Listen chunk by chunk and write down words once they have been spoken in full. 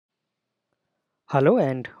Hello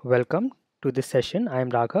and welcome to this session. I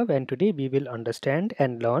am Raghav and today we will understand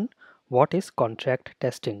and learn what is contract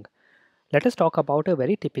testing. Let us talk about a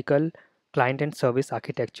very typical client and service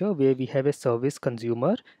architecture where we have a service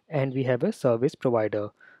consumer and we have a service provider.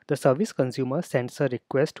 The service consumer sends a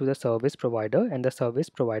request to the service provider and the service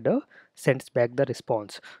provider sends back the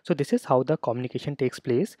response. So this is how the communication takes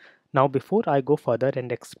place. Now before I go further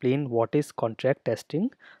and explain what is contract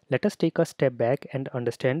testing, let us take a step back and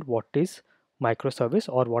understand what is microservice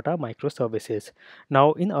or what are microservices.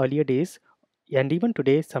 Now in earlier days and even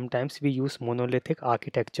today sometimes we use monolithic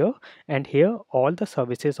architecture, and here all the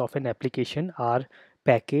services of an application are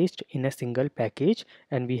packaged in a single package,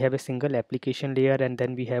 and we have a single application layer and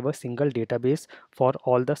then we have a single database for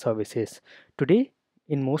all the services. Today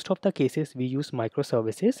in most of the cases we use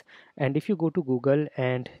microservices, and if you go to Google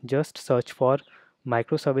and just search for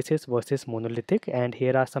microservices versus monolithic, and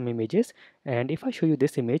here are some images, and if I show you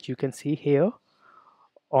this image you can see here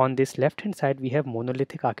on this left hand side we have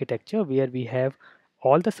monolithic architecture where we have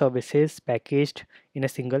all the services packaged in a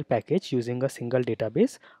single package using a single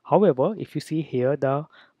database. However, if you see here the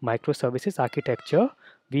microservices architecture,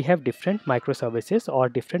 we have different microservices or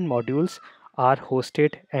different modules are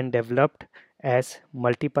hosted and developed as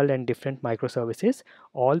multiple and different microservices.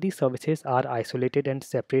 All these services are isolated and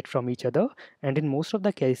separate from each other, and in most of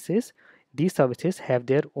the cases these services have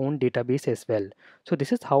their own database as well. So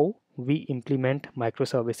this is how we implement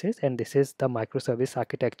microservices, and this is the microservice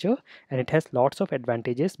architecture, and it has lots of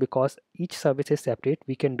advantages because each service is separate.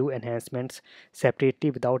 We can do enhancements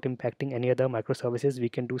separately without impacting any other microservices. We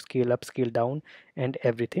can do scale up, scale down and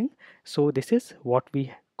everything. So this is what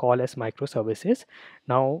we call as microservices.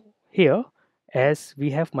 Now here, as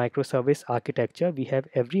we have microservice architecture, we have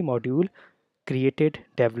every module created,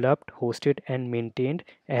 developed, hosted and maintained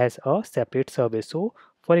as a separate service. So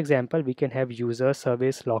for example, we can have user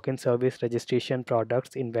service, login service, registration,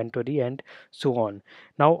 products, inventory and so on.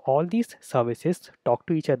 Now all these services talk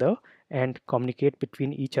to each other and communicate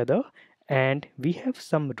between each other, and we have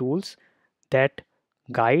some rules that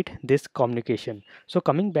guide this communication. So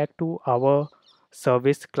coming back to our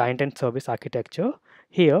service client and service architecture,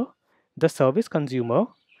 here the service consumer,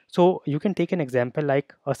 so you can take an example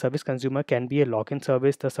like a service consumer can be a login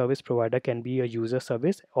service, the service provider can be a user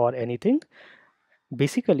service or anything.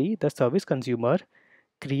 Basically the service consumer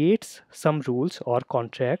creates some rules or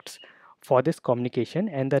contracts for this communication,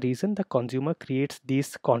 and the reason the consumer creates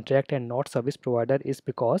this contract and not service provider is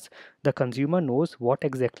because the consumer knows what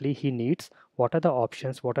exactly he needs, what are the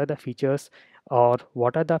options, what are the features or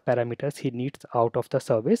what are the parameters he needs out of the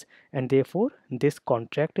service, and therefore this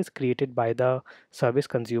contract is created by the service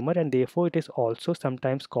consumer, and therefore it is also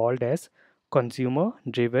sometimes called as consumer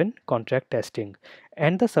driven contract testing.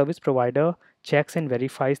 And the service provider checks and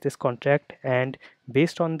verifies this contract, and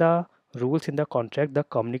based on the rules in the contract the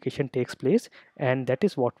communication takes place, and that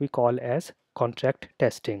is what we call as contract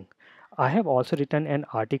testing. I have also written an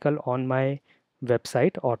article on my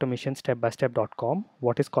website automationstepbystep.com,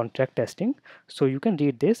 what is contract testing, so you can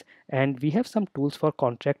read this, and we have some tools for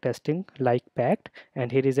contract testing like pact,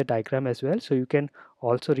 and here is a diagram as well, so you can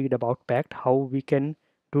also read about pact, how we can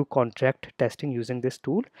do contract testing using this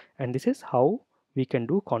tool, and this is how we can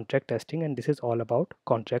do contract testing, and this is all about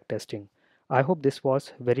contract testing. I hope this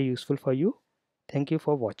was very useful for you. Thank you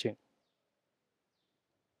for watching.